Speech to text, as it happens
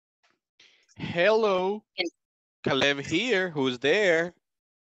Hello, Caleb here. Who's there?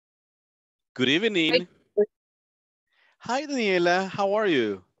 Good evening. Hi, Daniela. How are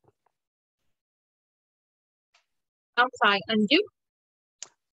you? I'm fine. And you?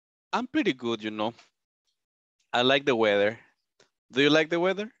 I'm pretty good, you know. I like the weather. Do you like the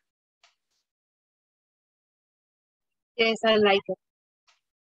weather? Yes, I like it.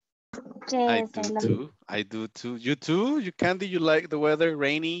 I Yes, I do love it. too. I do too. You too? You Candy, you like the weather?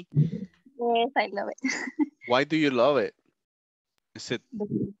 Rainy? Yes, I love it. Why do you love it? Is it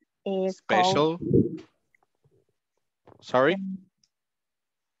Because it's cold. special? Sorry?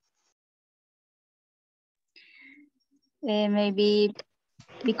 Maybe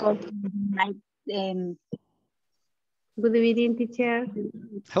because like um. Good evening, teacher.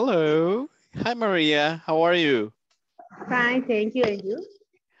 Hello. Hi, Maria. How are you? Fine, thank you. And you?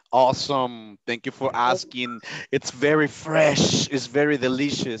 Awesome. Thank you for asking. It's very fresh. It's very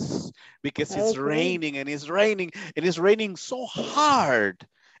delicious because it's Okay. raining and it's raining and it's raining so hard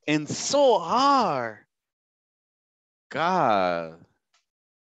and so hard. God.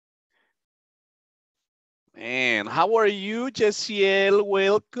 Man, how are you, Jessiel?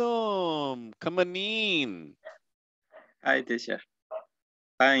 Welcome. Come on in. Hi, teacher.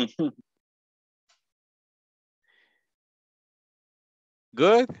 Fine.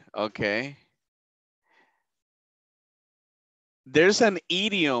 Good? Okay. There's an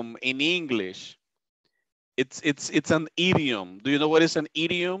idiom in English. It's an idiom. Do you know what is an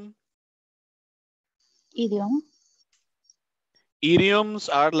idiom? Idiom. Idioms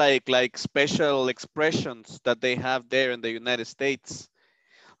are like special expressions that they have there in the United States.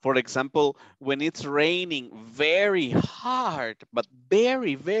 For example, when it's raining very hard, but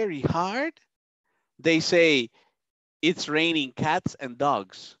very, very hard, they say it's raining cats and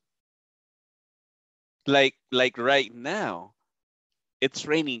dogs. Like right now, it's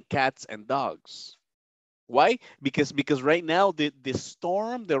raining cats and dogs. Why? Because right now the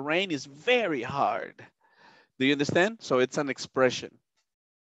storm, the rain is very hard. Do you understand? So it's an expression.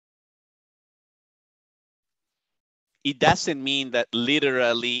 It doesn't mean that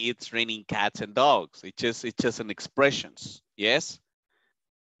literally it's raining cats and dogs. It's just an expressions. Yes?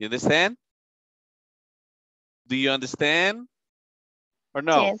 You understand? Do you understand? Or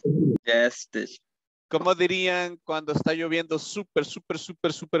no? Yes. Yes, teacher. ¿Cómo dirían cuando está lloviendo súper, súper,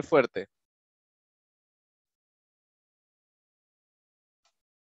 súper, súper fuerte?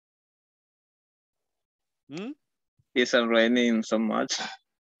 ¿Mm? It's raining so much.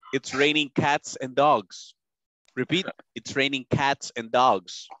 It's raining cats and dogs. Repeat, it's raining cats and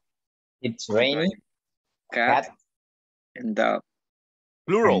dogs. It's raining. Cat and dog.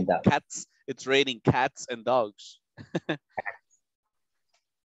 Plural, And dog. cats. It's raining cats and dogs.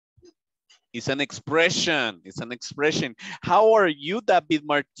 It's an expression. It's an expression. How are you, David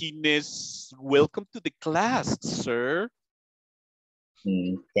Martinez? Welcome to the class, sir.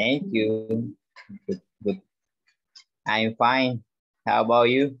 Thank you. Good. I'm fine. How about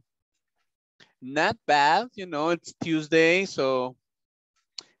you? Not bad. You know, it's Tuesday, so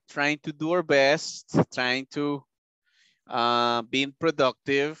trying to do our best, trying to being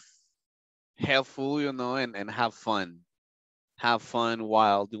productive, helpful, you know, and have fun. Have fun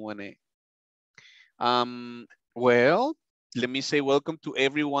while doing it. Well, let me say welcome to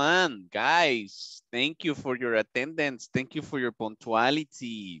everyone. Guys, thank you for your attendance. Thank you for your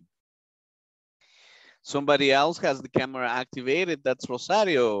punctuality. Somebody else has the camera activated. That's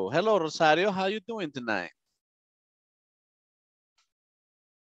Rosario. Hello, Rosario. How you doing tonight?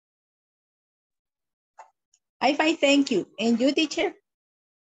 I'm fine, thank you. And you, teacher?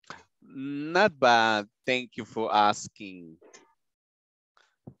 Not bad. Thank you for asking.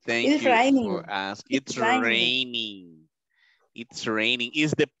 Thank It's you raining. for asking. It's raining. raining. It's raining.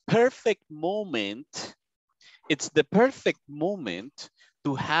 It's the perfect moment. It's the perfect moment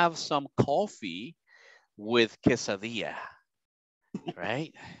to have some coffee with quesadilla,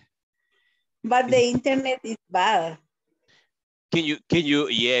 right? But the internet is bad. Can you,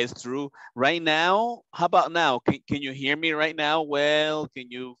 yeah, it's true. Right now, how about now? Can you hear me right now? Well,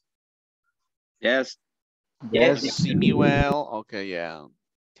 can you Yes. Yes. see me well? Okay, yeah.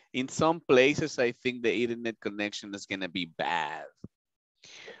 In some places, I think the internet connection is gonna be bad.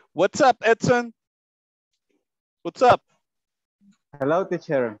 What's up, Edson? What's up? Hello,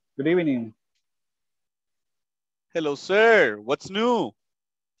 teacher. Good evening. Hello, sir. What's new?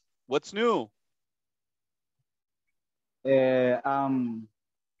 What's new? I'm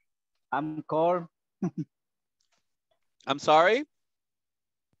cold. I'm sorry?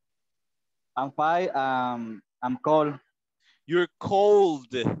 I'm fine. I'm cold. You're cold.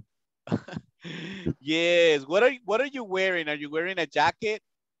 Yes. What are you wearing? Are you wearing a jacket?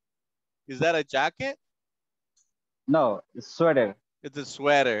 Is that a jacket? No, sweater. It's a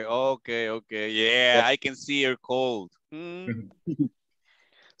sweater. Okay, okay. Yeah, I can see you're cold. Hmm.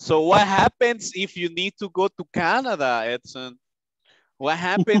 So what happens if you need to go to Canada, Edson? What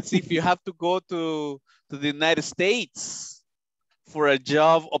happens if you have to go to the United States for a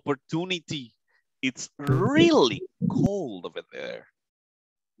job opportunity? It's really cold over there.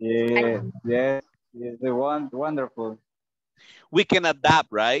 Yes, yes, yes, the one wonderful. We can adapt,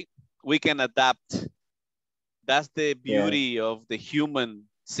 right? We can adapt. That's the Yes. beauty of the human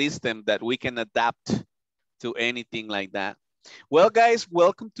system, that we can adapt to anything like that. Well, guys,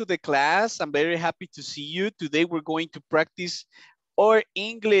 welcome to the class. I'm very happy to see you. Today, we're going to practice our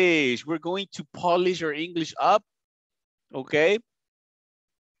English. We're going to polish our English up, okay?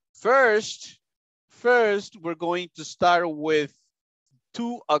 First, we're going to start with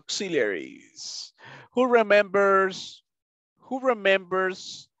two auxiliaries. Who remembers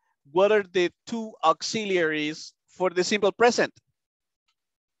what are the two auxiliaries for the simple present?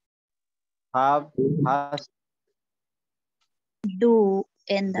 Have, has, Do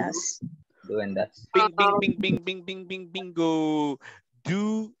and does. Do and does. Bing, bing, bing, bing, bing, bing, bing, bingo.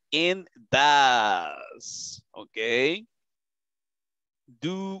 Do and does, okay?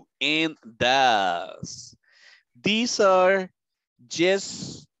 Do and does. These are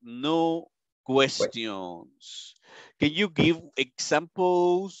yes, no questions. Can you give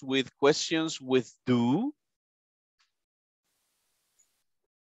examples with questions with do?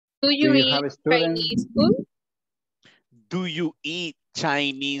 Do do you you eat have a student? Chinese food? Do you eat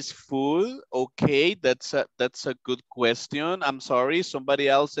Chinese food? Okay, that's a good question. I'm sorry, somebody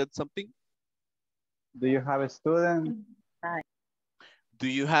else said something. Do you have a student? Do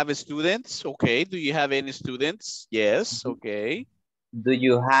you have students? Okay, do you have any students? Yes, okay. Do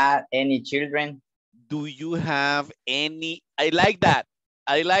you have any children? Do you have any? I like that.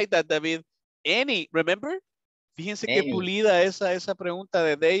 I like that, David. Any, remember? Fíjense qué Any. pulida esa pregunta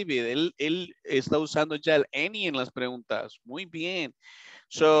de David. Él está usando ya el any en las preguntas. Muy bien.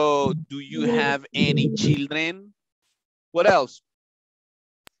 So, do you have any children? What else?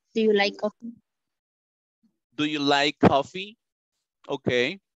 Do you like coffee? Do you like coffee?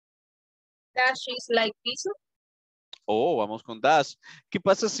 Okay. Does she like pizza? Oh, vamos con das. ¿Qué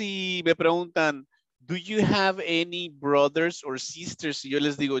pasa si me preguntan, do you have any brothers or sisters? Y yo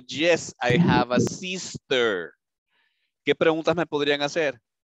les digo, yes, I have a sister. ¿Qué preguntas me podrían hacer?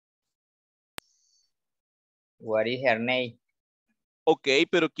 What is her name? Ok,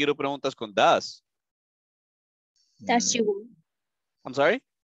 pero quiero preguntas con das. Does she work? I'm sorry?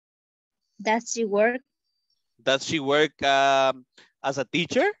 Does she work? Does she work as a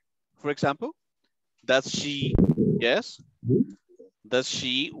teacher, for example? Does she, yes? Does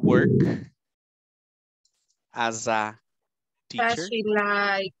she work as a Does teacher? she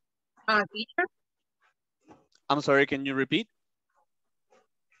like a teacher? I'm sorry, can you repeat?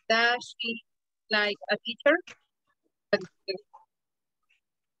 Does she like a teacher?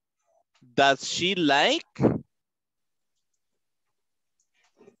 Does she like? No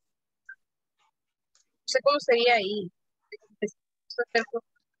sé cómo sería ahí.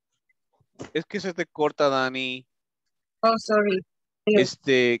 Es que se te corta, Dani. Oh, sorry.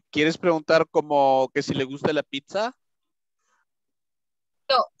 ¿Quieres preguntar como que si le gusta la pizza?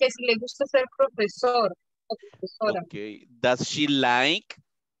 No, que si le gusta ser profesor o profesora. Okay. Does she like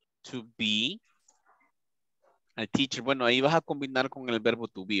to be a teacher? Bueno, ahí vas a combinar con el verbo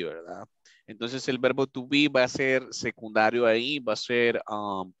to be, ¿verdad? Entonces el verbo to be va a ser secundario ahí, va a ser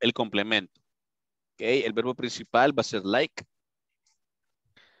el complemento. Okay. El verbo principal va a ser like.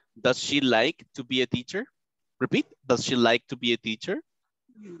 Does she like to be a teacher? Repeat. Does she like to be a teacher?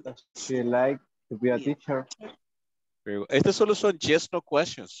 Does she like to be a teacher? Estas solo son yes, no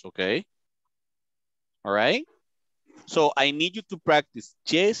questions, okay? All right? So I need you to practice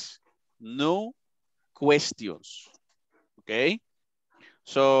yes, no questions, okay?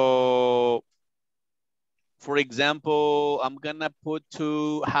 So, for example, I'm gonna put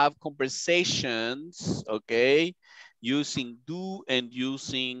to have conversations, okay? Using do and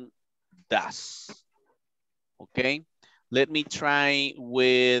using does, okay? Let me try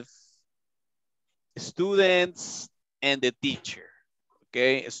with students and the teacher,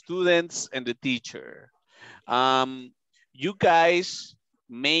 okay? Students and the teacher. You guys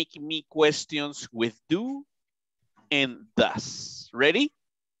make me questions with do and does. Ready?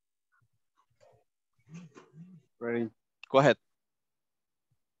 Ready. Go ahead.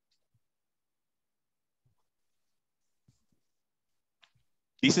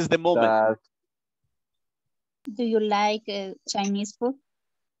 This is the moment. Do you like Chinese food?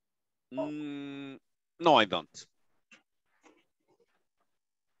 No, I don't.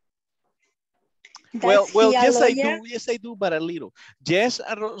 Well, Does he a yes, I lawyer? do. Yes, I do, but a little. Yes,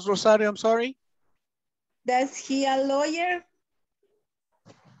 Rosario, I'm sorry. Does he a lawyer?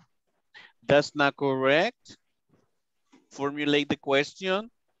 That's not correct. Formulate the question.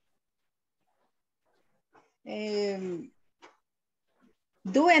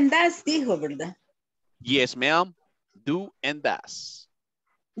 Do and does dijo, ¿verdad? Yes, ma'am. Do and does.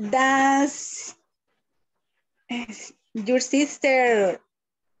 Does your sister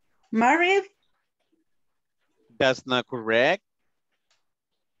married? That's not correct.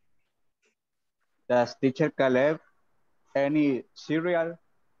 Does teacher Caleb any cereal?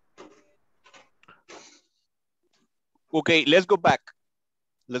 Okay, let's go back.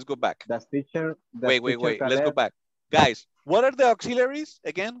 Let's go back. Does teacher Wait. Caleb, Let's go back. Guys, what are the auxiliaries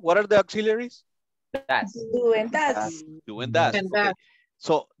again? What are the auxiliaries? That's Do and does. Do and does. And Okay.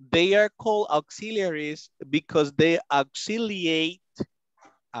 So they are called auxiliaries because they auxiliate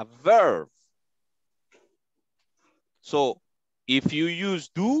a verb. So if you use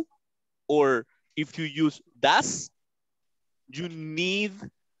do or if you use does, you need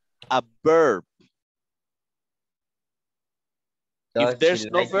a verb. does If there's she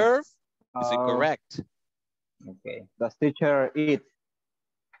no like- verb, it's incorrect. Okay. Does teacher eat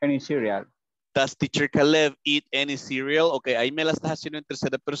any cereal? Does teacher Caleb eat any cereal? Ok, ahí me la estás haciendo en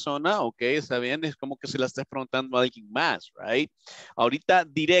tercera persona. Ok, está bien. Es como que se la estás preguntando a alguien más, right? Ahorita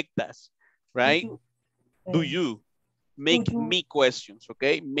directas, right? Do you? Make me questions,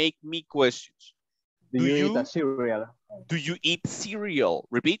 ok? Make me questions. Do you eat a cereal? Do you eat cereal?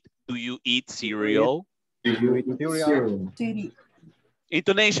 Repeat. Do you eat cereal? Do you eat cereal?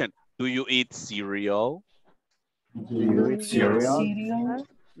 Intonation. Do you eat cereal? Do you eat cereal?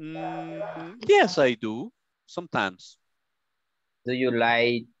 Yes, I do. Sometimes. Do you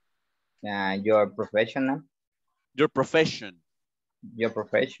like your professional? Your profession. Your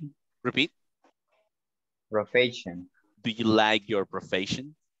profession? Repeat. Profession. Do you like your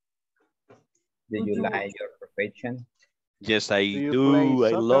profession? Do you like your profession? Yes, I you do. play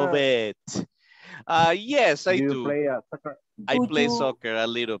I love soccer? it. Yes, I Do you do. play soccer? I play soccer a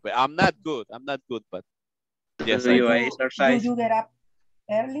little bit. I'm not good, but yes, Do I you do. exercise? get up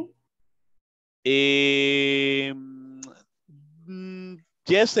early?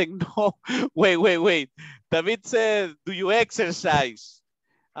 Yes and no. Wait. David said, do you exercise?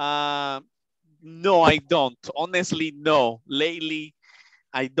 No, I don't. Honestly, no. Lately,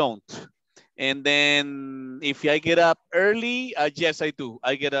 I don't. And then if I get up early, yes, I do.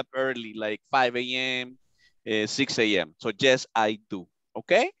 I get up early, like 5 a.m., 6 a.m. So yes, I do.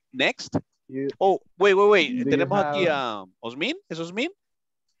 Okay, next. Oh, wait. Tenemos aquí a Osmin. ¿Es Osmin?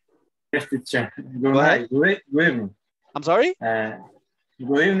 Yes, teacher. Good Go night. ahead. Good evening. I'm sorry?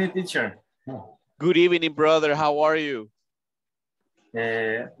 Good evening, teacher. Good evening, brother. How are you?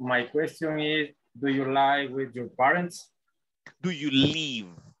 My question is, do you live with your parents? Do you live?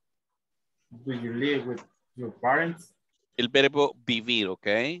 Do you live with your parents? El verbo vivir,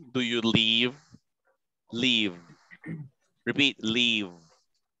 okay? Do you live? Live. Repeat, live.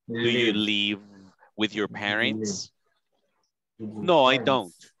 Do you live with your parents? No, I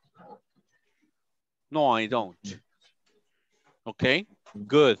don't. No, I don't. Okay,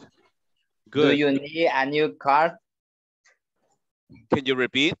 good. Do you need a new car? Can you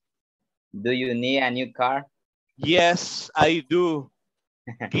repeat? Do you need a new car? Yes, I do.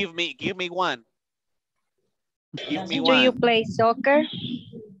 Give me one. Give me one. Do you play soccer?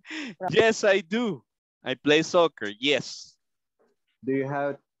 Yes, I do. I play soccer, yes. Do you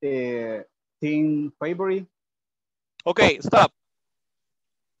have a team favorite? Okay, stop.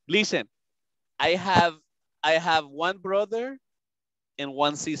 Listen, I have one brother and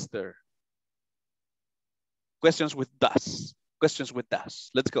one sister. Questions with does. Questions with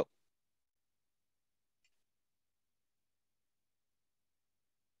does. Let's go.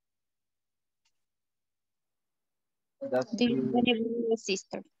 Do you have any brother or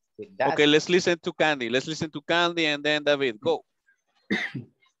sister? Okay, let's listen to Candy. Let's listen to Candy and then David. Go.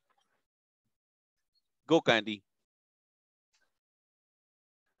 Go, Candy.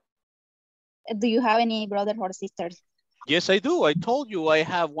 Do you have any brother or sisters? Yes, I do. I told you I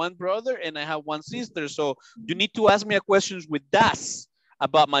have one brother and I have one sister. So you need to ask me a questions with das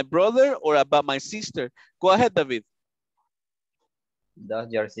about my brother or about my sister. Go ahead, David.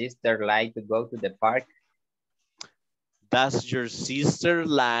 Does your sister like to go to the park? Does your sister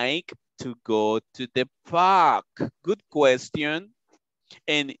like to go to the park? Good question.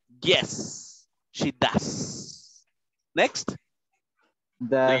 And yes, she does. Next.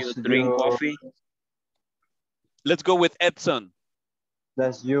 Do you drink coffee? Let's go with Edson.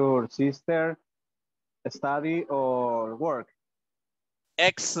 Does your sister study or work?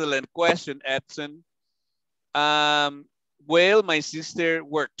 Excellent question, Edson. Well, my sister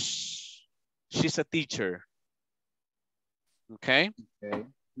works. She's a teacher. Okay. Okay.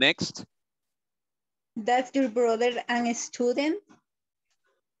 Next. Does your brother a student?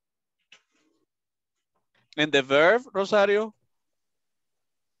 And the verb, Rosario?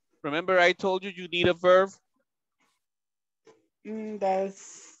 Remember I told you need a verb?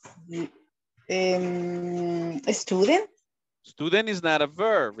 Does a student? Student is not a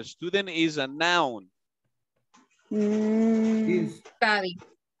verb. A student is a noun. Study.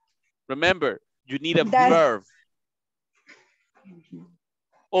 Remember, you need a Does- verb.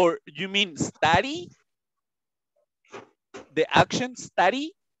 Or you mean study? The action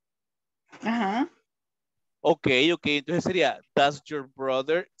study? Uh-huh. Okay. Entonces sería, does your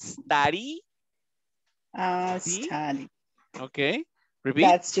brother study? ¿Sí? Study. Okay. Repeat.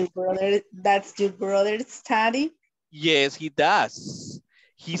 That's your brother study? Yes, he does.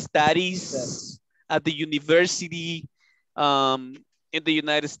 He studies at the university in the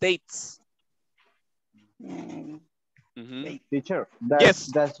United States. Teacher, Yes.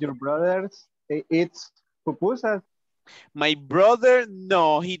 does your brother's eats pupusas? My brother,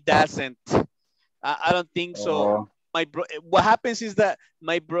 no, he doesn't. I don't think so. What happens is that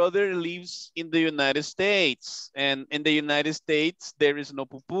my brother lives in the United States, and in the United States there is no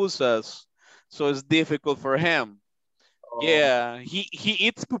pupusas, so it's difficult for him. Yeah, he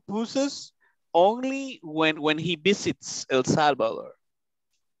eats pupusas only when he visits El Salvador.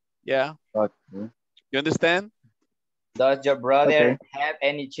 Yeah. Okay. You understand? Does your brother have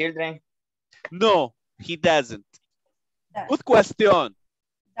any children? No, he doesn't. Good question.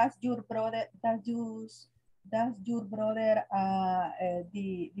 Does your brother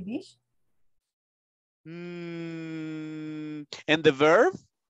the beach? And the verb?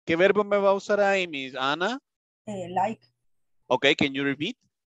 ¿Qué verbo me va a usar ahí, Miss Ana? Like. Okay, can you repeat?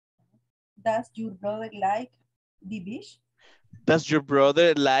 Does your brother like the beach? Does your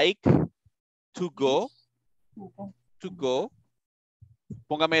brother like to go? To go.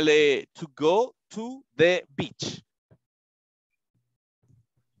 Póngamele to go to the beach.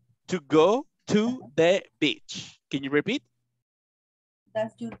 To go to the beach. Can you repeat?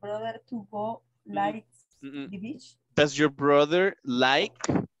 Does your brother to go like the beach? Does your brother like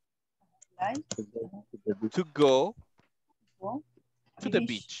Like to go go to the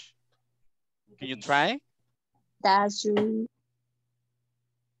beach? Can you try? Does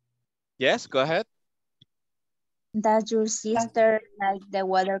Yes, go ahead. your sister like the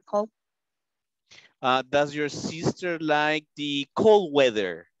weather cold? Does your sister like the cold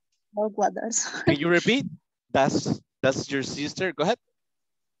weather? Cold weather. Can you repeat? Does your sister, go ahead.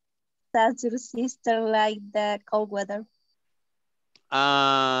 Does your sister like the cold weather?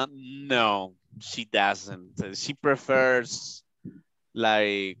 No, she doesn't. She prefers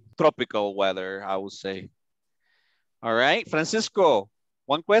like tropical weather, I would say. All right, Francisco,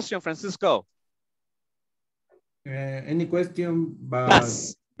 one question, Francisco. Any question? But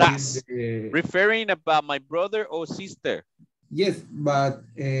That's referring about my brother or sister. yes, but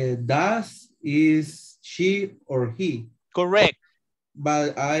does is she or he? Correct.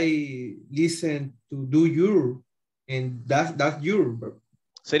 But I listen to do your, and that's your.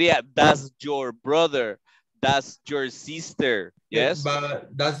 Sería, does your brother, does your sister, yes?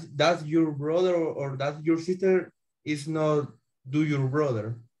 But that's your brother or that's your sister is not do your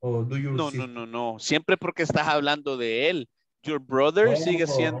brother or do your sister. No. Siempre porque estás hablando de él. Your brother sigue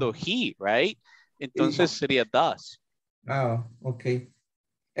siendo he, right? Entonces sería does. Okay.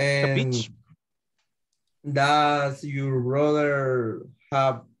 And does your brother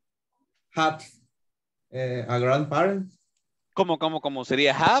have a grandparent? ¿Cómo?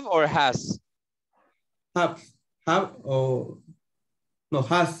 ¿Sería have or has? Have or no,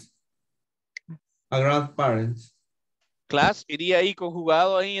 has a grandparent. Class, ¿iría ahí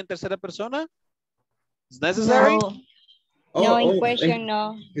conjugado ahí en tercera persona? ¿Es necessary? No, in question,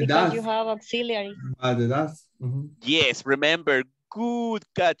 no, because you have auxiliary. Yes, remember, good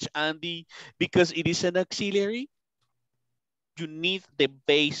catch, Andy, because it is an auxiliary, you need the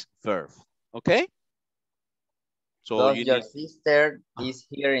base verb, okay? So Does your sister is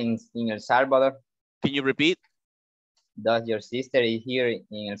here in El Salvador? Can you repeat? Does your sister is here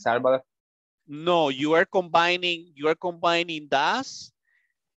in El Salvador? No, you are combining does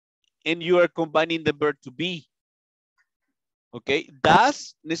and you are combining the verb to be. Okay,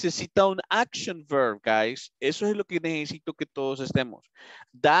 does necesita un action verb, guys. Eso es lo que necesito que todos estemos.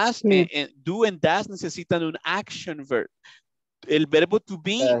 Does, do and does necesitan un action verb. El verbo to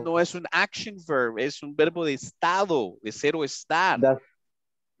be no es un action verb, es un verbo de estado, de ser o estar.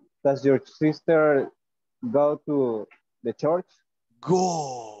 Does your sister go to the church?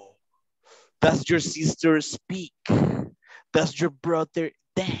 go? Does your sister speak? Does your brother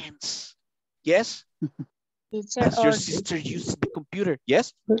dance? Yes? Teacher, Does your or sister use the computer?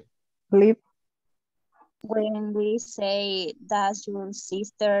 Yes? Sleep. when we say, does your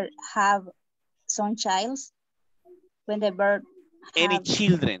sister have some childs? When the verb Any have,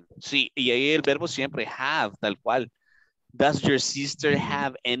 children. Sí, y ahí el verbo siempre have, tal cual. Does your sister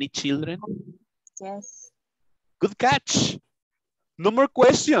have any children? yes. Good catch. No more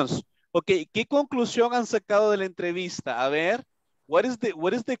questions. Ok, ¿qué conclusión han sacado de la entrevista? A ver, what is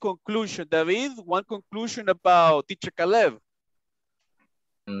the conclusion? David, one conclusion about teacher Caleb.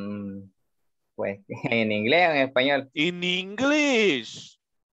 Pues en inglés o en español. In English.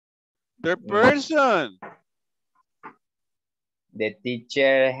 Third person. The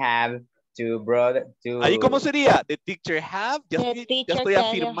teacher have two brothers. Ahí, ¿cómo sería? The teacher have. Ya The teacher estoy Caleb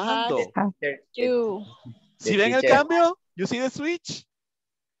afirmando. has two. ¿Sí ven el cambio? You see the switch?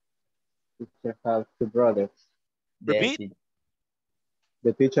 Teacher have two brothers. Repeat.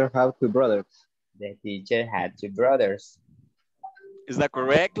 The teacher have two brothers. The teacher had two brothers. Is that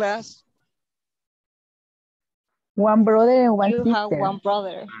correct, class? One brother and one You sister. have one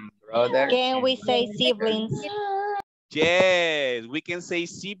brother. Brother. Can we say siblings? Yes, we can say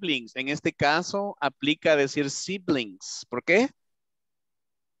siblings. En este caso, aplica decir siblings. ¿Por qué?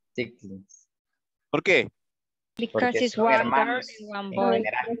 Siblings. ¿Por qué? Because it's son one girl hermanos and one en boy.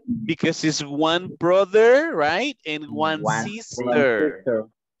 general. Because it's one brother, right? And one One sister,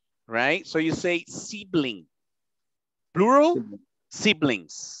 right? So you say sibling. Plural,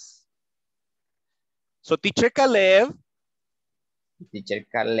 siblings. So teacher Caleb. Teacher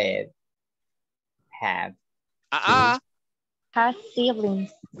Caleb have Has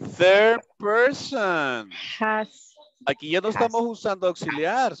siblings. Third person. Has. Aquí ya no estamos usando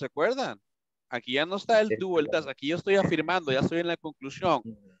auxiliar, ¿se acuerdan? Aquí ya no está el do, el das. Aquí yo estoy afirmando, ya estoy en la conclusión.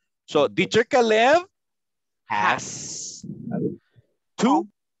 So, teacher Caleb has two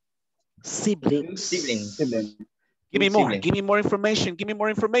siblings. Give me more. Give me more information. Give me more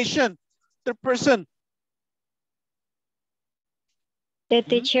information. Third person. The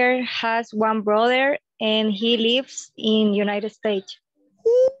teacher has one brother and he lives in United States.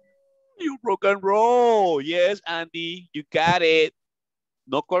 You rock and roll. Yes, Andy, you got it.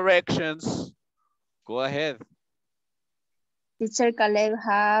 No corrections. Go ahead. Teacher Caleb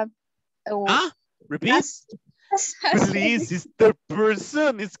have. Repeat. Please, it's third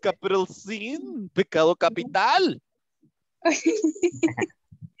person. It's capital sin. Pecado capital.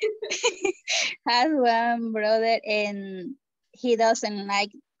 Has one brother and he doesn't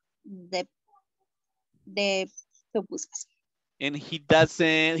like the pupusas. And he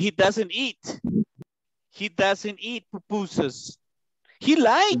doesn't eat. He doesn't eat pupusas. He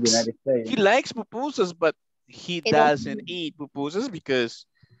likes pupusas, but he doesn't eat pupusas because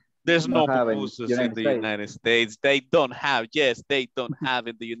there's no pupusas in the United States. They don't have, yes, they don't have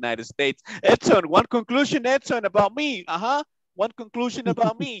in the United States. Edson, one conclusion, Edson, about me. One conclusion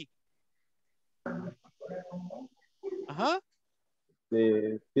about me.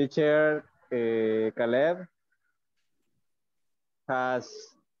 The teacher Caleb has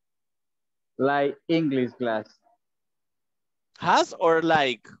like English class. Has or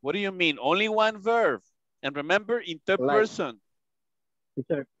like? What do you mean? Only one verb. And remember, in third person.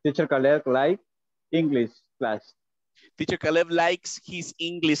 Teacher Caleb like English class. Teacher Caleb likes his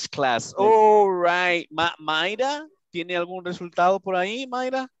English class. All right. Mayra, ¿tiene algún resultado por ahí,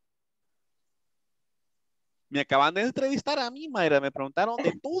 Mayra? Me acaban de entrevistar a mí, Mayra. Me preguntaron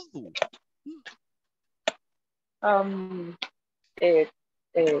de todo.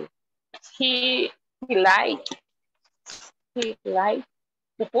 He like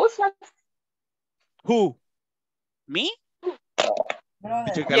pupusas. Who? Me?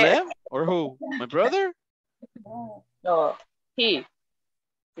 Teacher Caleb? Or who? My brother? No, he.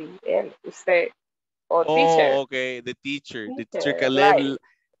 Sí, él, usted. Or teacher. Okay. The teacher. The teacher Caleb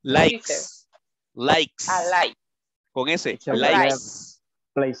likes. Likes. Like. Con ese. Teacher Likes.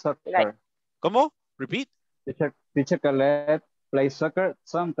 Play soccer. ¿Cómo? Repeat. Teacher Caleb plays soccer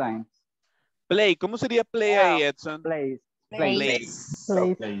sometimes. Play. ¿Cómo sería play ahí, Edson? Plays. I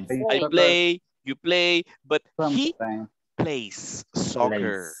play, you play, but he plays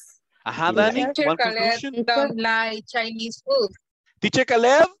soccer. Dani, Teacher Caleb don't like Chinese food. Teacher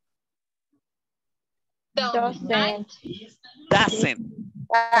Caleb? Doesn't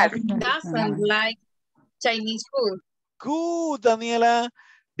like Chinese food. Good, Daniela.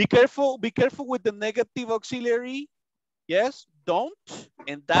 Be careful with the negative auxiliary. Yes, don't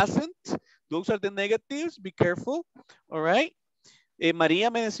and doesn't. Those are the negatives. Be careful. All right. María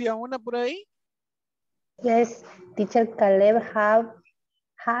me decía una por ahí. Yes, teacher Caleb has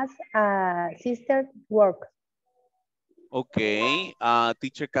a sister work. Okay.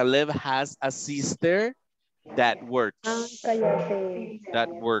 Teacher Caleb has a sister that works. Cállate. That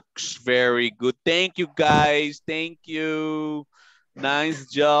works. Very good. Thank you, guys. Thank you. Nice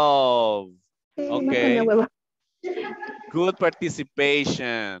job. Okay. Good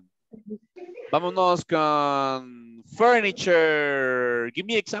participation. Vámonos con furniture. Give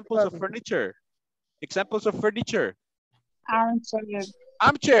me examples of furniture. Examples of furniture. Armchair.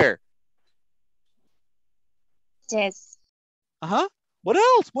 Armchair. Yes. Uh-huh. What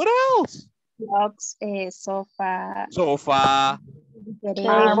else? What else? Box, sofa. Sofa.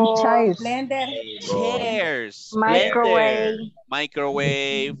 Table. Blender. Chairs. Microwave. Blender.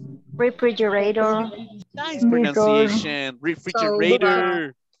 Microwave. Refrigerator. Nice pronunciation.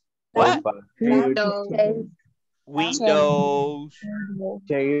 Refrigerator. What? Window. Windows.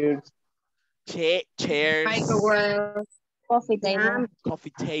 Chairs. Chairs. Microwave. Coffee table.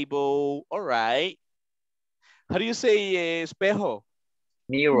 Coffee table. All right. How do you say espejo?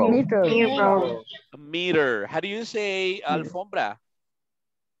 Mirror. Mirror. A mirror. How do you say alfombra?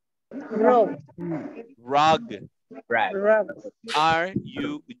 Rug. Rug. Right.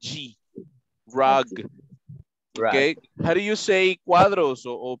 R-U-G. Rug. Right. Okay. How do you say cuadros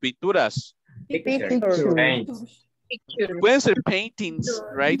o pinturas? Picture. Paint. Picture. Pueden ser paintings,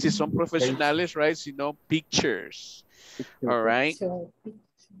 right? Si son profesionales, right? Si no, pictures. All right.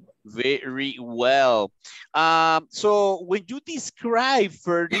 Very well. So when you describe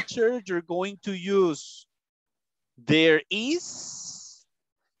furniture, you're going to use there is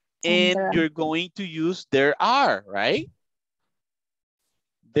and you're going to use there are, right?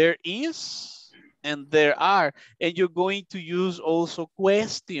 There is and there are. And you're going to use also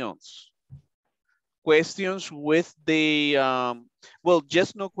questions. Questions with the, well,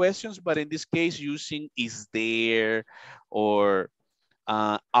 just no questions, but in this case, using is there or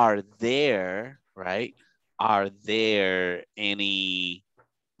are there, right? Are there any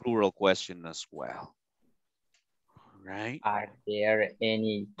plural question as well? Right? Are there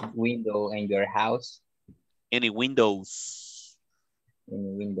any window in your house? Any windows?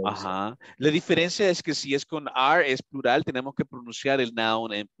 Any windows. Ajá. La diferencia es que si es con are, es plural, tenemos que pronunciar el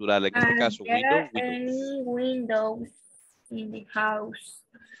noun en plural. En este caso, window, windows. Any windows in the house?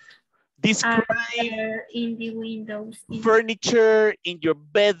 Describe in the windows. furniture in your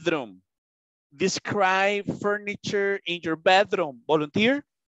bedroom. Describe furniture in your bedroom. Volunteer?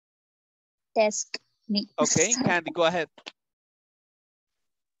 Desk. Me. Okay, Candy, go ahead.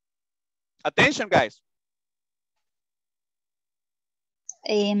 Attention, guys.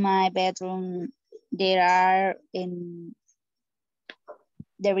 In my bedroom, there is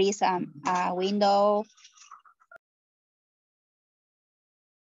a window,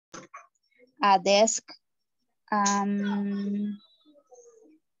 a desk, a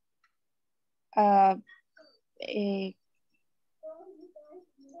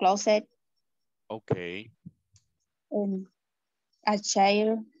closet, Okay. a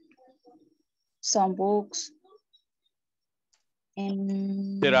chair, some books.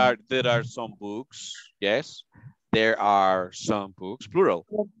 And There are some books. Yes. There are some books. Plural.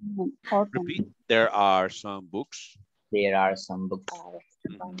 Repeat. There are some books. There are some books.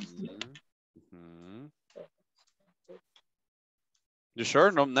 You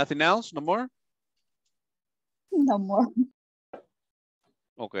sure? No, nothing else? No more? No more.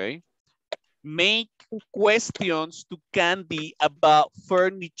 Okay. Make questions to Candy about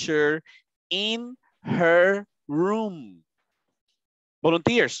furniture in her room.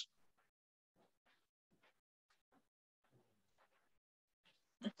 Volunteers.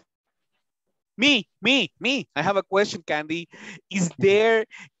 Me. I have a question, Candy. Is there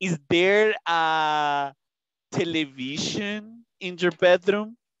a television in your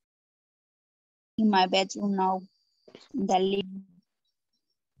bedroom? In my bedroom, no. In the living.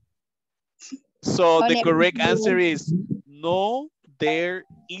 So the correct answer is no, there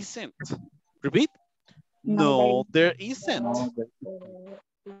isn't. Repeat. No, there isn't.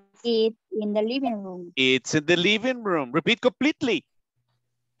 It's in the living room. It's in the living room. Repeat completely.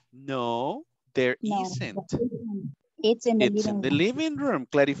 No, there isn't. It's in the living room.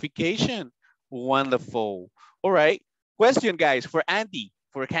 Clarification. Wonderful. All right. Question, guys, for Andy,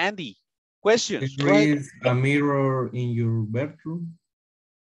 for Candy. Questions. There is a mirror in your bedroom?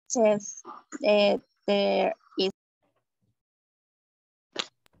 Yes, there is.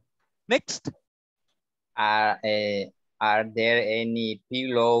 Next. Are there any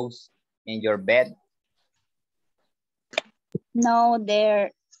pillows in your bed? No,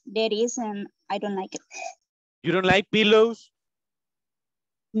 there isn't. I don't like it. You don't like pillows?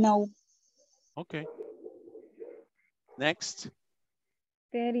 No. Okay. Next.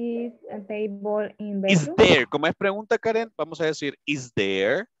 There is a table in Is bedroom. there. Como es pregunta, Karen, vamos a decir is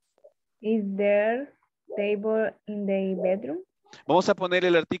there. Is there table in the bedroom? Vamos a poner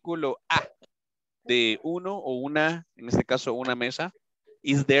el artículo a de uno o una, en este caso una mesa.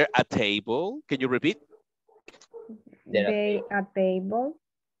 Is there a table? Can you repeat? There a table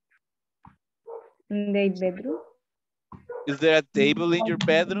in the bedroom. Is there a table in your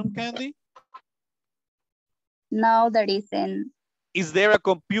bedroom, Candy? No, there isn't. Is there a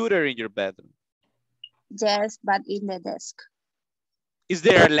computer in your bedroom? Yes, but in the desk. Is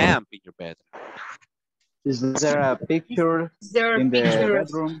there a lamp in your bedroom? Is there a picture There are in the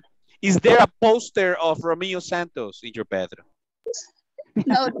pictures. bedroom? Is there a poster of Romeo Santos in your bedroom?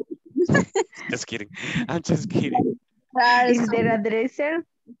 No, Just kidding. I'm just kidding. Is there a dresser?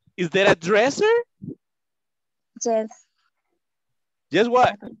 Is there a dresser? yes. Yes,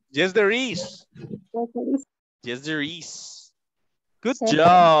 what? Yes, there is. Yes, there is. Yes, there is. Good Yes.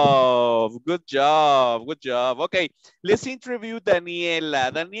 job. Good job. Good job. Okay, let's interview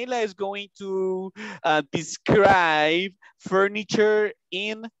Daniela. Daniela is going to describe furniture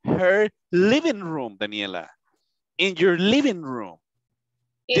in her living room, Daniela. In your living room.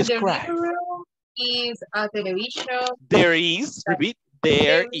 In the Describe. living room is a television. There is, repeat,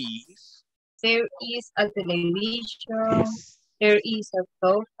 there is. There is a television. Yes. There is a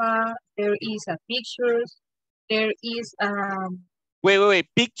sofa. There is a pictures. There is Wait.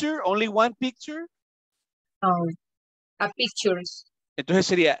 Picture? Only one picture? a pictures. Entonces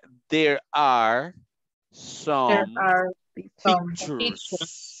sería, there are There some are some pictures.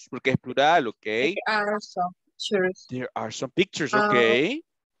 pictures. Porque es plural, ok. There are some pictures. There are some pictures, ok.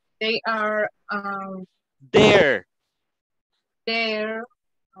 They are There. there.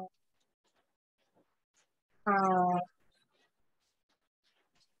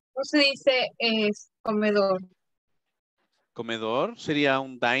 ¿Cómo se dice? Es comedor. Comedor sería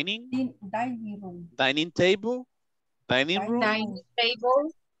un dining. Dining room. Dining table. Dining room. Dining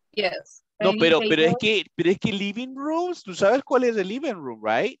table. Yes. No, Dining pero es table. que living rooms, tú sabes cuál es el living room,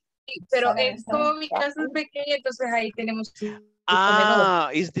 right? Sí, pero es como mi casa es pequeña, entonces ahí tenemos un comedor. Ah,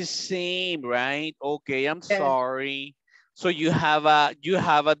 it's the same, right? Okay, I'm Yes. sorry. So you have a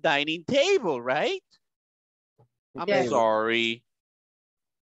dining table, right? I'm Yes. sorry.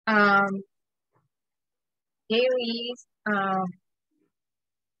 There is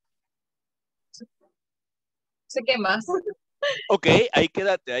sé qué más. Ok, ahí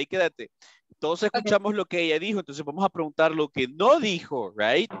quédate. Todos escuchamos lo que ella dijo, entonces vamos a preguntar lo que no dijo,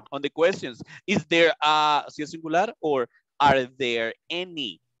 right? On the questions. Is there a, si es singular, or are there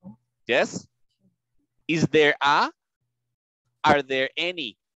any? Yes? Is there a? Are there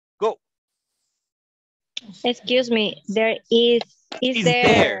any? Go. Excuse me, there is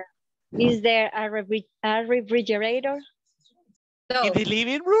there. Is there a refrigerator? No. In the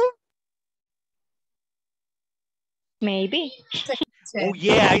living room? Maybe. Oh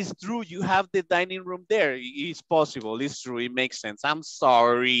yeah, it's true. You have the dining room there. It's possible. It's true. It makes sense. I'm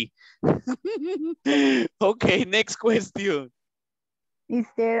sorry. Okay, next question. Is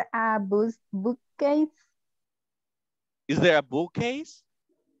there a bookcase? Is there a bookcase?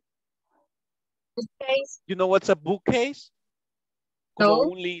 Bookcase? You know what's a bookcase? No.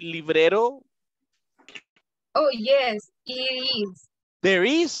 Como un librero. Oh, yes, it is. There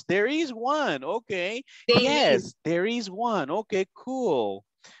is one. Okay. Yes, there is one. Okay, cool.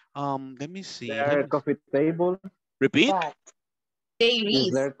 Let me see. There a coffee table? Repeat. There Is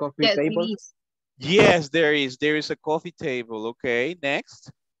is. there a coffee Yes, table? it is. Yes, there is. There is a coffee table. Okay, next.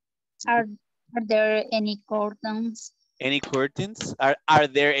 Are there any curtains? Any curtains? Are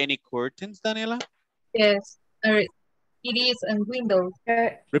there any curtains, Daniela? Yes, it is a window.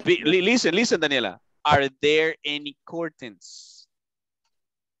 Repeat. Listen, Daniela. Are there any curtains?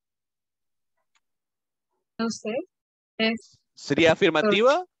 No sé. Es ¿Sería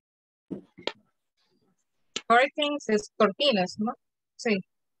afirmativa? curtains es cortinas, ¿no? Sí.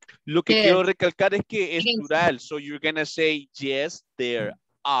 Lo que Yes. quiero recalcar es que es It is. plural. So you're gonna say yes, there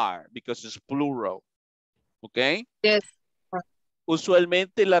are, because it's plural. Okay? Yes.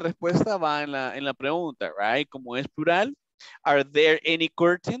 Usualmente la respuesta va en la pregunta, right? Como es plural, are there any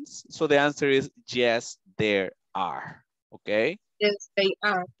curtains? So the answer is yes, there are. Okay? Yes, they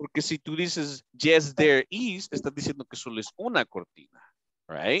are. Porque si tú dices yes, there is, estás diciendo que solo es una cortina,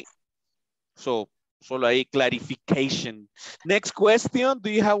 right? So, solo ahí clarification. Next question. Do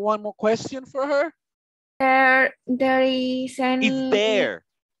you have one more question for her? There is any... Is there?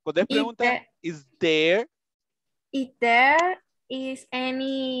 Cuando es pregunta, is there? Is there is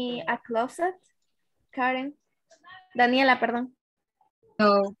any a closet? Karen. Daniela, perdón.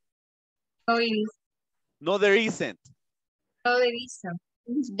 No. No, it is. No, there isn't. No de vista.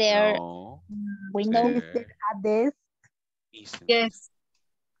 Is there No. window? Is there a desk? Isn't. Yes.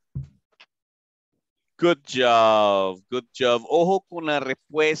 Good job, good job. Ojo con las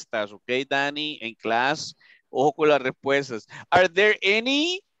respuestas, okay, Danny, in class. Ojo con las respuestas. Are there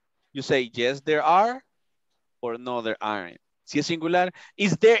any? You say, yes, there are, or no, there aren't. Si es singular,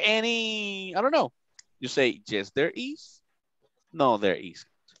 is there any? I don't know. You say, yes, there is. No, there isn't.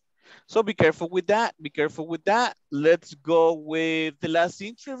 So be careful with that. Be careful with that. Let's go with the last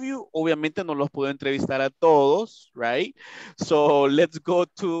interview. Obviamente no los puedo entrevistar a todos, right? So let's go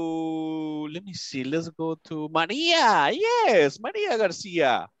to, let me see, let's go to Maria. Yes, Maria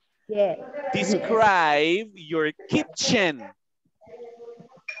Garcia. Yes. Describe your kitchen.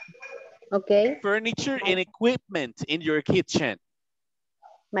 Okay. Furniture and equipment in your kitchen.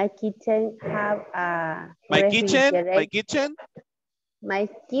 My kitchen have a My kitchen My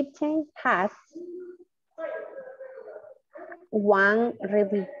kitchen has one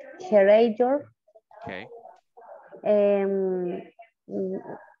refrigerator, okay,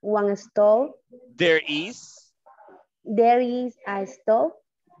 one stove. There is A stove.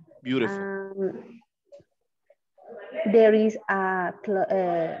 beautiful. There is a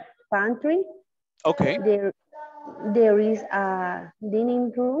pantry. Okay. There is a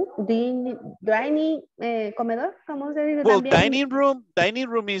dining room, dining comedor, ¿cómo se dice? Well, también? dining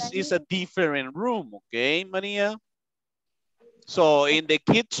room is a different room, okay, Maria? So in the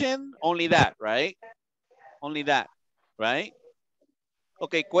kitchen, only that, right? Only that, right?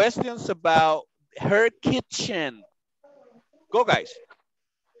 Okay, questions about her kitchen. Go, guys.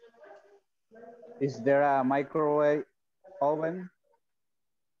 Is there a microwave oven?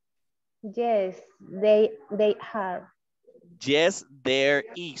 Yes, they are. Yes, there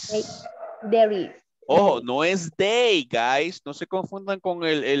is. There is. Ojo, no es they, guys. No se confundan con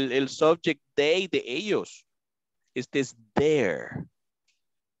el subject they de ellos. Este es there.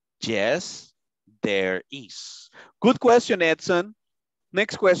 Yes, there is. Good question, Edson.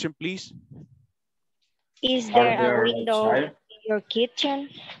 Next question, please. Is there a window in your kitchen?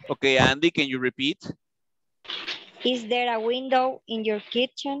 Okay, Andy, can you repeat? Is there a window in your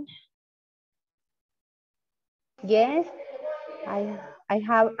kitchen? Yes, I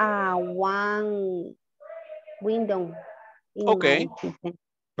have one window in Okay, my kitchen.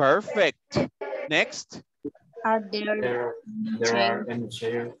 perfect. Next. Are there chairs? any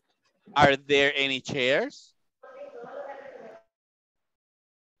chairs? Are there any chairs?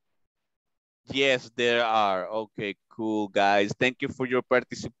 Yes, there are. Okay, cool, guys. Thank you for your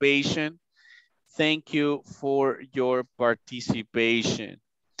participation. Thank you for your participation.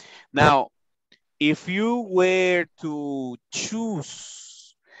 Now, if you were to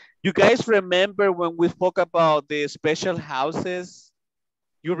choose, you guys remember when we spoke about the special houses?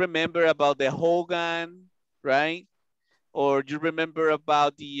 You remember about the Hogan, right? Or you remember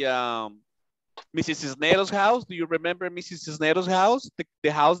about the Mrs. Cisneros house? Do you remember Mrs. Cisneros house?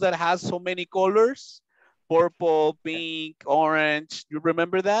 The house that has so many colors? Purple, pink, orange. You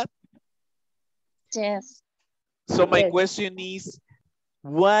remember that? Yes. So my question is,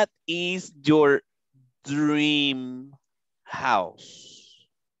 what is your dream house?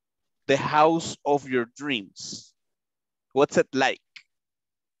 The house of your dreams. What's it like?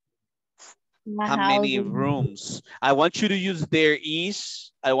 How many rooms? I want you to use there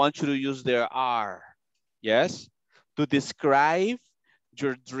is. I want you to use there are. Yes? To describe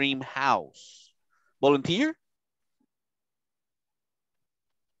your dream house. Volunteer?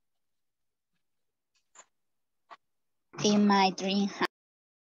 In my dream house.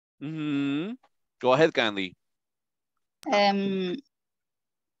 Go ahead, Candy.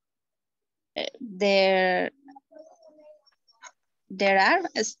 There are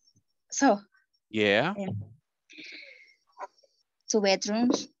so Yeah. 2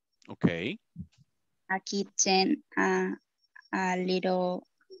 bedrooms. Okay. A kitchen, a little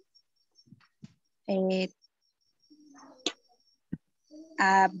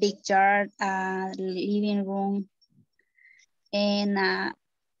a big yard, a living room, and a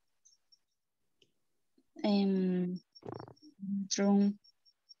room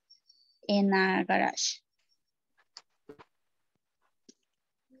in a garage.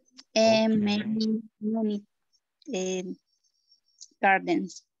 And many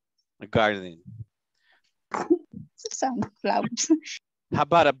gardens. A garden. Some flowers. How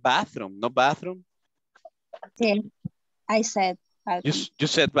about a bathroom? No bathroom? Yeah, I said bathroom. You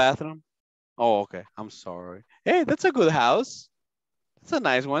said bathroom? Oh, okay. I'm sorry. Hey, that's a good house. That's a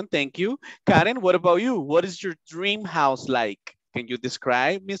nice one. Thank you. Karen, what about you? What is your dream house like? Can you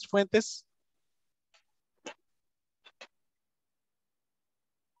describe, Ms. Fuentes?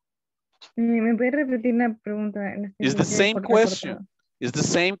 ¿Me puede repetir la pregunta? It's the same question. It's the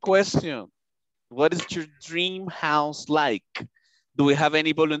same question. What is your dream house like? Do we have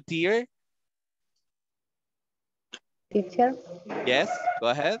any volunteer? Teacher. Yes, go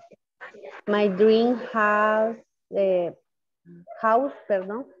ahead. My dream house,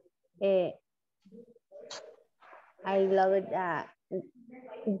 perdón. I love it.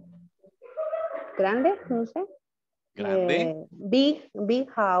 Grande, no sé. Grande. Big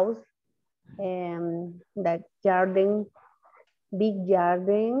house. That garden, big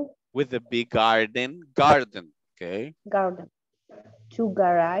garden. With a big garden. Garden, okay. Garden. 2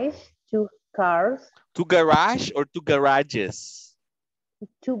 garage, 2 cars. 2 garage or 2 garages?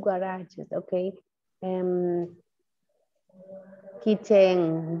 2 garages, okay.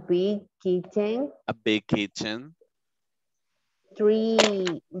 Kitchen, big kitchen. A big kitchen.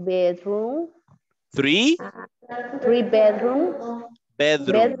 3 bedrooms. 3? 3 bedrooms.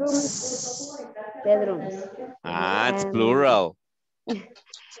 Bedrooms. Bedrooms. Ah, it's plural.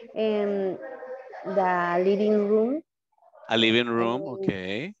 And the living room. A living room,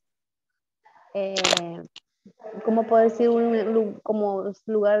 okay. ¿Cómo puedo decir como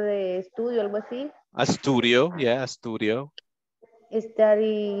lugar de estudio, algo así? A studio, yeah, a studio.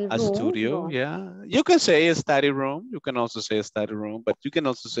 Study room. A studio, no. Yeah. You can say a study room. You can also say a study room, but you can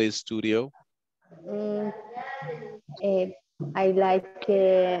also say studio. I like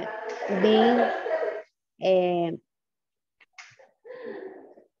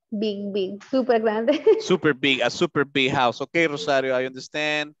big, super grande. A super big house. Okay, Rosario, I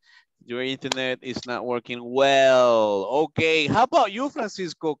understand. Your internet is not working well. Okay, how about you,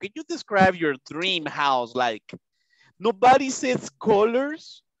 Francisco? Can you describe your dream house like? Nobody says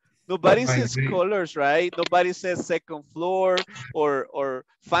colors. Nobody says colors, right? Nobody says second floor or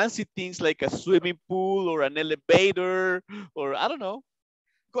fancy things like a swimming pool or an elevator or I don't know.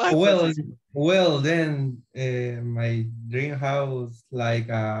 Go ahead, well, then my dream house like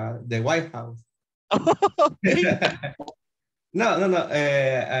the White House. No.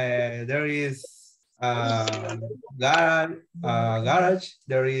 There is a garage.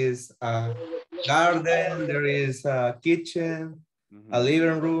 There is a garden. There is a kitchen, a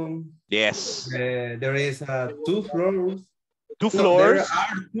living room. Yes. There is 2 floors. 2 floors? There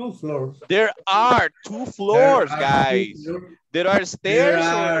are 2 floors. There are 2 floors, guys. There are stairs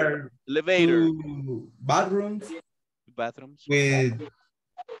or elevators? 2 bathrooms. Bathrooms. With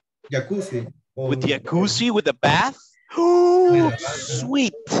jacuzzi. With jacuzzi, with a bath? Oh,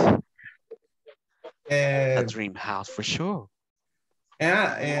 sweet. A dream house for sure.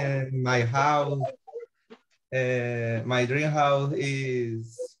 Yeah, and my house, my dream house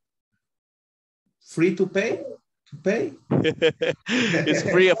is free to pay. It's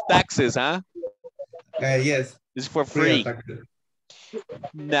free of taxes, huh? Yes. It's for free.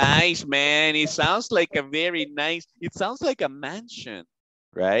 Nice, man. It sounds like a very nice, it sounds like a mansion,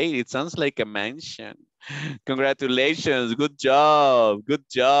 right? It sounds like a mansion. Congratulations. Good job. Good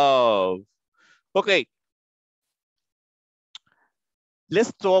job. Okay.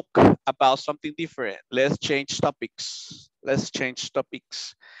 Let's talk about something different. Let's change topics.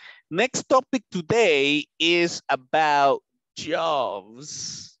 Next topic today is about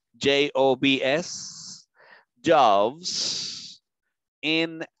jobs. Jobs. Jobs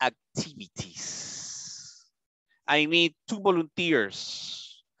and activities. I need 2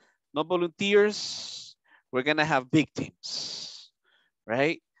 volunteers. No volunteers, we're gonna have victims,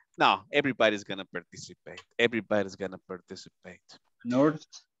 right? No, everybody's gonna participate. Nurse.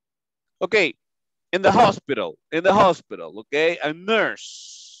 Okay, in the hospital, okay, a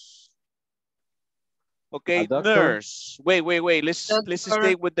nurse. Okay, nurse. Wait, let's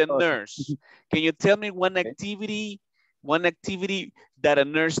stay with the nurse. Can you tell me one activity that a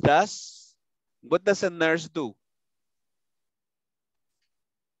nurse does? What does a nurse do?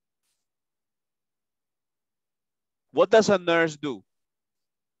 What does a nurse do?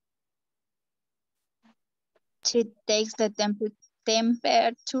 She takes the temperature.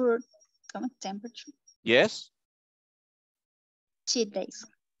 Temperature. Yes. She takes.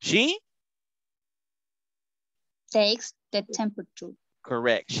 She takes the temperature.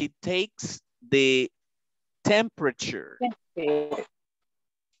 Correct. She takes the temperature.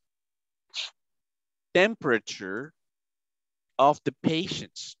 Temperature of the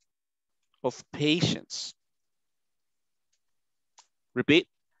patients. Repeat.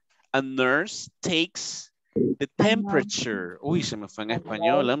 A nurse takes the temperature. Uy, se me fue en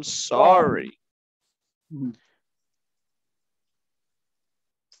español. I'm sorry.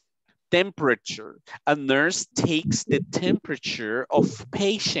 Temperature. A nurse takes the temperature of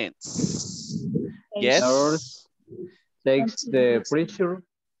patients. Yes. Nurse takes the pressure.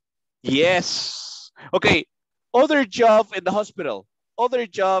 Yes. Okay. Other job in the hospital. Other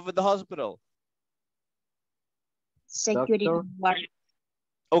job in the hospital. Security guard.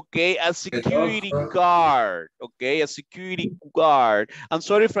 Okay, a security guard. Okay, a security guard. I'm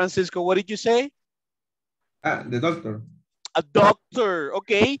sorry, Francisco, what did you say? The doctor. A doctor.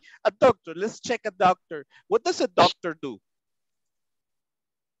 Okay, a doctor. Let's check a doctor. What does a doctor do?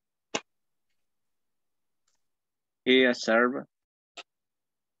 He a server.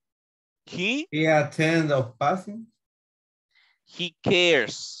 He attend of passing. He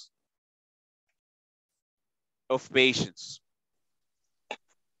cares of patients.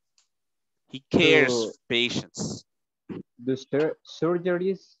 He cares of patients. The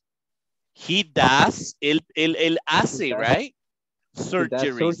surgeries. He does. Él hace, right?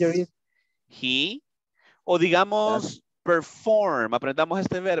 Surgeries. He, o digamos, perform. Aprendamos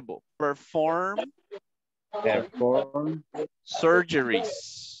este verbo. Perform.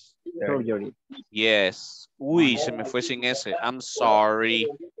 Surgeries. Surgery. Yes. Uy, se me fue sin ese. I'm sorry.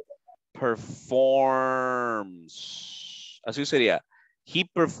 Performs. Así sería. He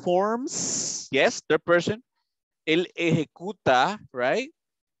performs. Yes, third person. Él ejecuta, right?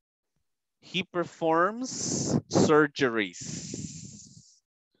 He performs surgeries.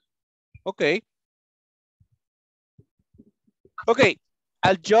 Okay. Okay.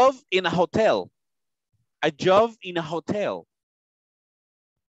 A job in a hotel. A job in a hotel.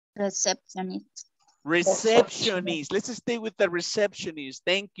 Receptionist. Receptionist. Let's stay with the receptionist.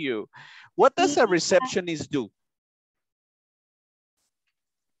 Thank you. What does a receptionist do?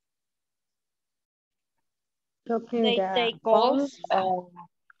 Talking They take calls.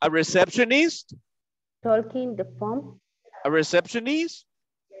 A receptionist? Talking the phone. A receptionist?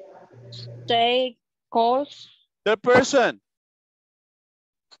 Take calls. The person.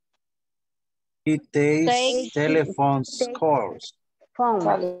 He takes telephone calls.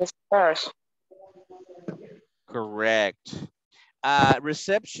 Correct.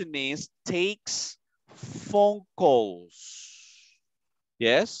 Receptionist takes phone calls.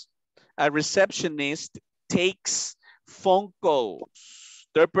 Yes. A receptionist takes phone calls.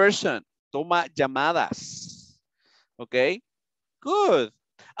 Third person. Toma llamadas. Okay. Good.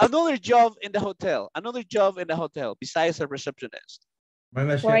 Another job in the hotel. Another job in the hotel besides a receptionist.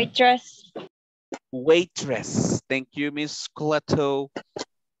 Waitress. Waitress. Thank you, Miss Colato.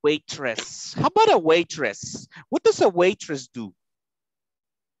 Waitress. How about a waitress? What does a waitress do?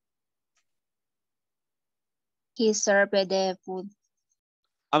 He served the food.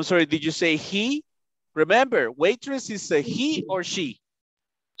 I'm sorry, did you say he? Remember, waitress is a he or she?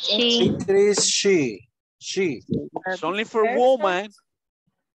 She. Waitress, she. It's only for woman.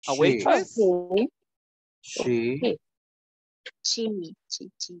 A waitress? She.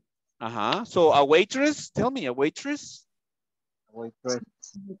 So a waitress, tell me, a waitress? Waitress.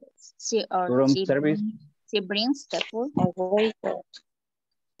 She brings the food.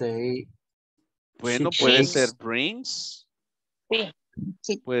 Bueno, puede ser brings.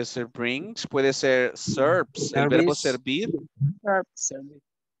 Puede ser brings, puede ser serves. El verbo servir.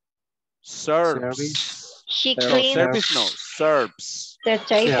 Serves. She No, cleans service no, serves. the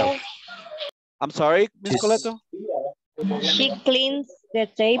table. I'm sorry, Miss Coleto? She cleans the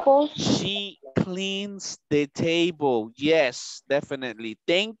table. She cleans the table. Yes, definitely.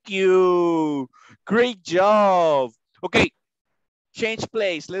 Thank you. Great job. Okay, change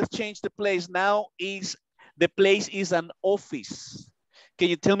place. Let's change the place. Now the place is an office. Can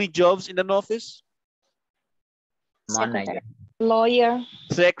you tell me jobs in an office? Manager. Lawyer.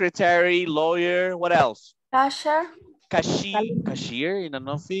 Secretary, lawyer, what else? Cashier. Cashier in an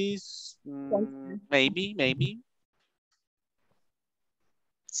office? Maybe.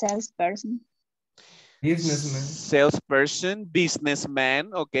 Salesperson. Businessman. Salesperson,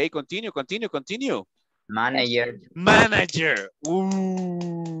 businessman. Okay, continue. Manager.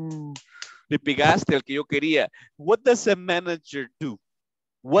 Le pegaste al que yo quería. What does a manager do?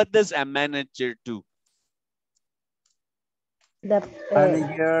 The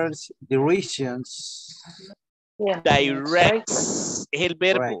Managers, directions. Directs. Es el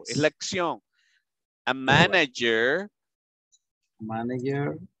verbo, es la acción. A manager.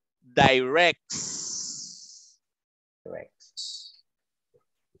 Directs.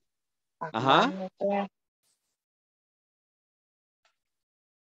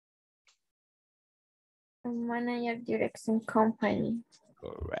 A manager directs a company.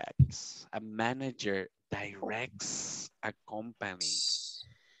 Correct. A manager directs a company.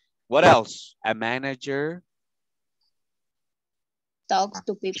 What else? A manager Talks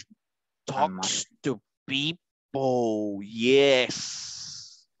to people. Talks to people.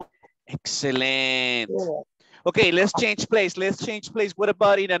 Yes. Excellent. Okay, let's change place. Let's change place. What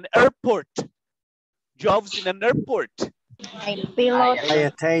about in an airport? Jobs in an airport. Pilot. Flight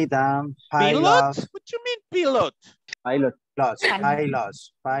attendant, Pilot? pilot, What you mean pilot? Pilot. pilot.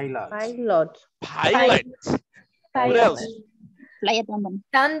 Pilot. Pilot. What else? Flight attendant.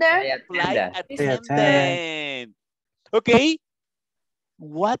 Thunder. Flight attendant. attendant. Okay.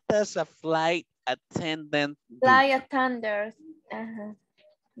 What does a flight attendant do? Flight attendant.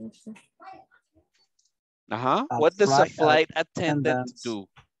 What does a flight attendant do?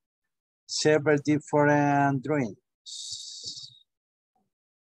 Several different drinks.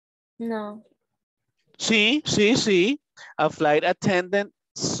 No. See. A flight attendant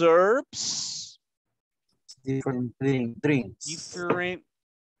serves Different drinks. different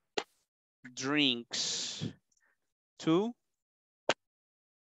drinks to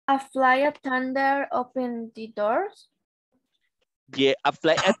A flight attendant open the doors. Yeah, a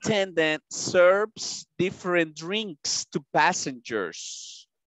flight attendant serves different drinks to passengers.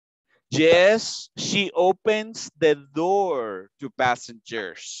 Yes, she opens the door to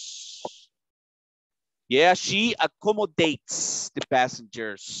passengers. Yeah, she accommodates the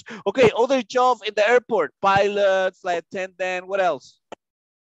passengers. Okay, other job in the airport. Pilot, flight attendant, what else?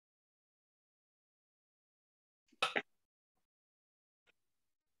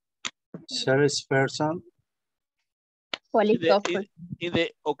 Salesperson. Police officer.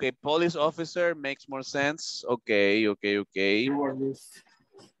 Okay, police officer makes more sense. Okay.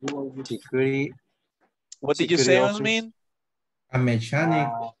 Security. What did you say, officer. Osmin? A mechanic.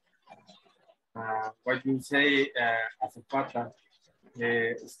 What you say, azafata.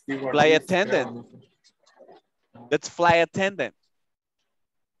 Flight attendant. That's flight attendant.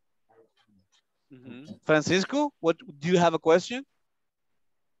 Francisco, what do you have a question?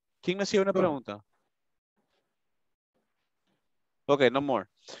 ¿Quién me hacía una pregunta? Okay, no more.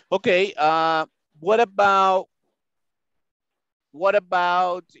 Okay, what about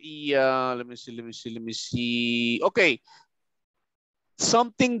let me see. Okay,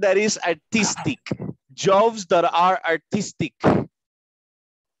 something that is artistic. Jobs that are artistic.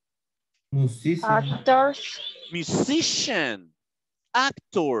 Musician. Actors. Musician.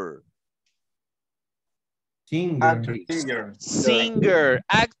 Actor. Singer.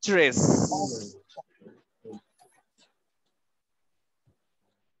 Actress.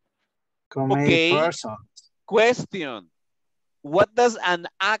 Okay. Person. Question. What does an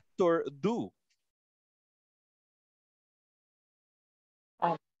actor do?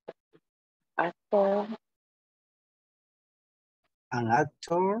 Actor. An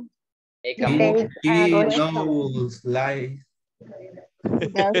actor. He knows life.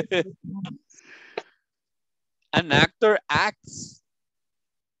 An actor acts.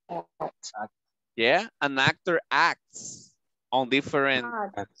 Yeah, an actor acts on different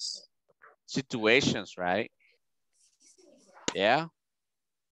situations, right? Yeah.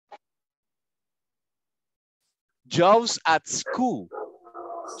 Jobs at school.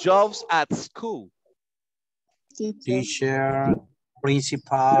 Jobs at school. Teacher,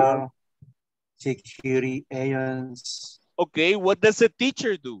 principal, security agents. Okay, what does a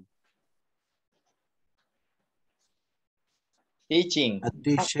teacher do? Teaching. A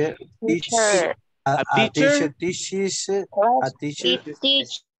teacher. A teacher teaches. A teacher.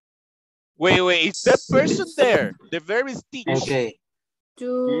 Wait, is that person there? The verb is teach. Okay.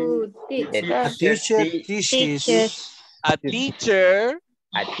 To teach. A teacher teaches. A teacher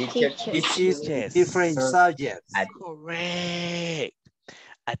teaches different subjects. Correct.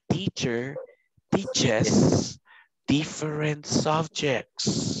 A teacher teaches different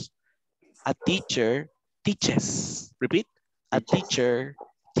subjects. A teacher teaches. Repeat. A teacher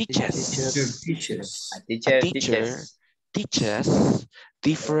teaches. A teacher teaches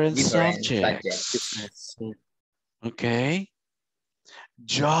different subjects. Okay.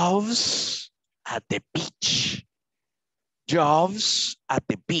 Jobs at the beach. Jobs at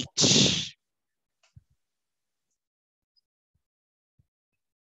the beach.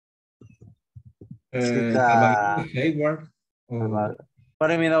 Hayward. What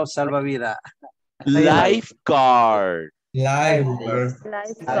do you mean of salvavidas? Lifeguard. Lifeguard.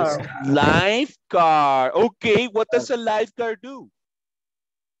 Lifeguard. Okay, what does a lifeguard do?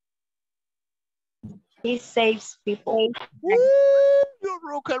 He saves people. Woo, you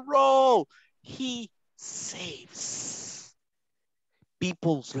rock and roll. He saves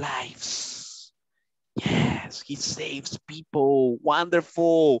people's lives. Yes, he saves people.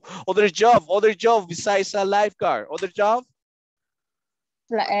 Wonderful. Other job besides a lifeguard. Other job?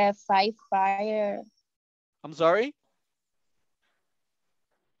 Fire. I'm sorry?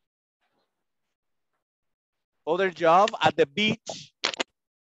 Other job at the beach?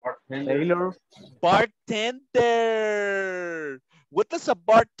 Taylor. Bartender. What does a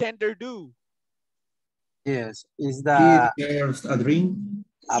bartender do? Yes, is He the serves a drink.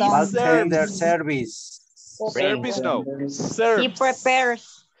 a He bartender serves. service. Service, no. He Serves.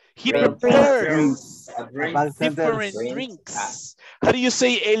 prepares He the prepares A bartender different drinks. How do you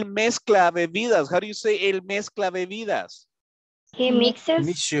say él mezcla bebidas? How do you say él mezcla bebidas? He mixes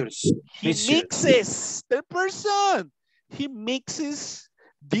mixtures. He mixes. The person. He mixes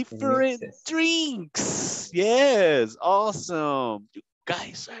different drinks. Yes, awesome. You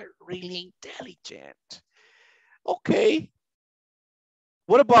guys are really intelligent. Okay.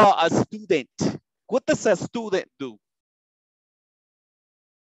 What about a student? What does a student do?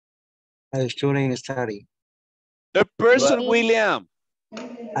 A student study. The person, William.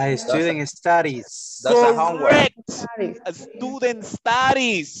 A student studies. Correct. A student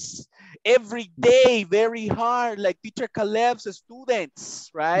studies every day very hard, like teacher Caleb's students,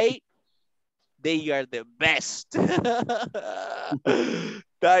 right? They are the best.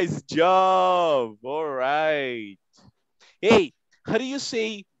 Nice job. All right. Hey, how do you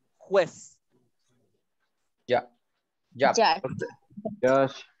say juez? Yeah. Judge. Josh.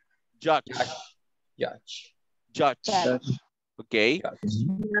 Judge. Judge. Judge. Josh. Okay.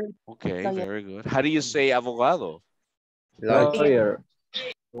 Okay, very good. How do you say abogado? Lawyer.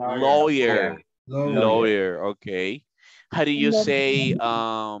 Lawyer. Okay. How do you say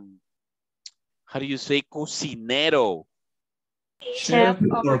cocinero? Chef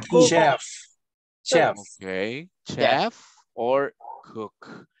or cook. Chef. Okay. Chef or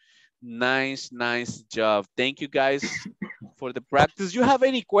cook. Nice, nice job. Thank you guys for the practice. You have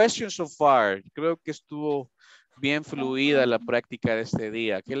any questions so far? Creo que estuvo bien fluida la práctica de este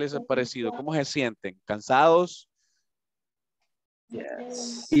día. ¿Qué les ha parecido? ¿Cómo se sienten? ¿Cansados?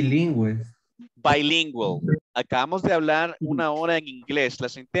 Yes. Bilingües. Bilingual. Acabamos de hablar una hora en inglés. ¿La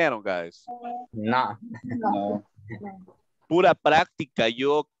sintieron, guys? No. Pura práctica.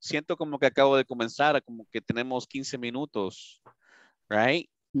 Yo siento como que acabo de comenzar, como que tenemos 15 minutos. Right?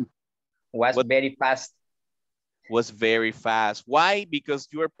 Was very fast. Was very fast. Why? Because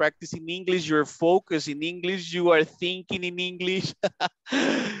you are practicing English, you're focused in English, you are thinking in English.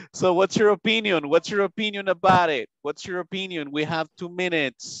 So what's your opinion? What's your opinion about it? What's your opinion? We have 2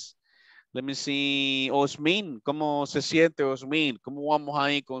 minutes. Let me see. Osmin, ¿cómo se siente Osmin? ¿Cómo vamos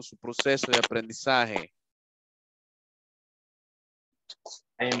ahí con su proceso de aprendizaje?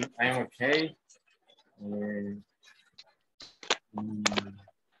 I'm okay.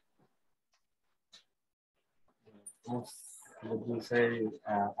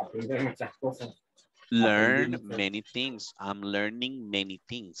 Aprender muchas cosas. Learn many things. I'm learning many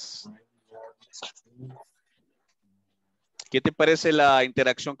things. ¿Qué te parece la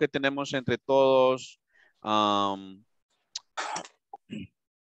interacción que tenemos entre todos?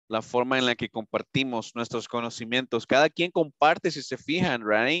 La forma en la que compartimos nuestros conocimientos. Cada quien comparte, si se fijan,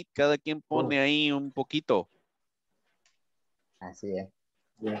 right? Cada quien pone ahí un poquito. Así es.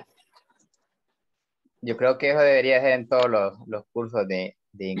 Yo creo que eso debería ser en todos los cursos de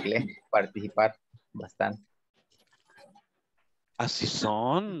inglés, participar bastante. Así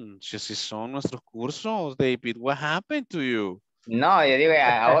son nuestros cursos, David. What happened to you? No, yo digo,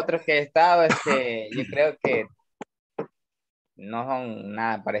 a otros que he estado, yo creo que no son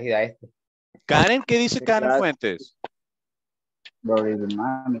nada parecido a esto. Karen, ¿qué dice Karen Fuentes?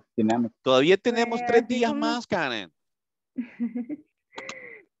 Todavía tenemos 3 días más, Karen.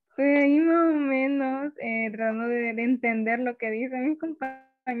 Pues ahí más o menos tratando de entender lo que dicen mis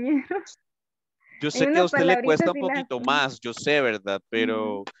compañeros. Yo sé que a usted le cuesta un poquito más, yo sé, ¿verdad?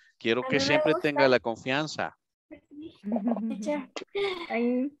 Pero quiero que siempre tenga la confianza.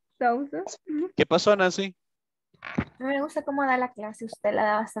 Ahí, sausa. ¿Qué pasó, Nancy? No me gusta cómo da la clase, usted la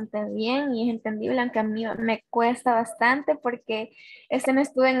da bastante bien y es entendible, aunque a mí me cuesta bastante porque no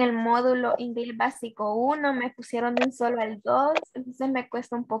estuve en el módulo inglés básico 1, me pusieron de un solo al 2, entonces me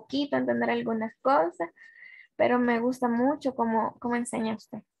cuesta un poquito entender algunas cosas, pero me gusta mucho cómo enseña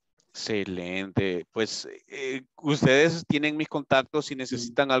usted. Excelente. Pues ustedes tienen mis contactos si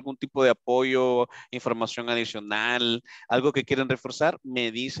necesitan algún tipo de apoyo, información adicional, algo que quieran reforzar,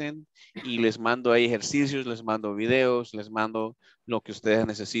 me dicen y les mando ahí ejercicios, les mando videos, les mando lo que ustedes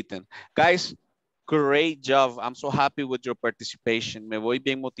necesiten. Guys, great job. I'm so happy with your participation. Me voy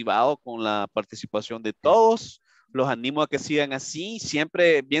bien motivado con la participación de todos. Los animo a que sigan así,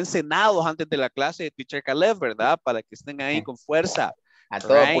 siempre bien cenados antes de la clase de Teacher Caleb, ¿verdad? Para que estén ahí con fuerza. A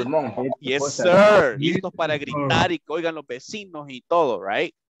todo pulmón. Yes, sir. Listos para gritar y que oigan los vecinos y todo,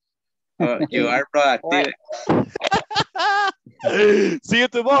 right? You are productive. See you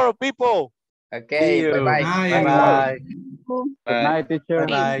tomorrow, people. Okay, bye-bye. Bye-bye. Good night, teacher. Good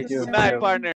night. Good night, partner.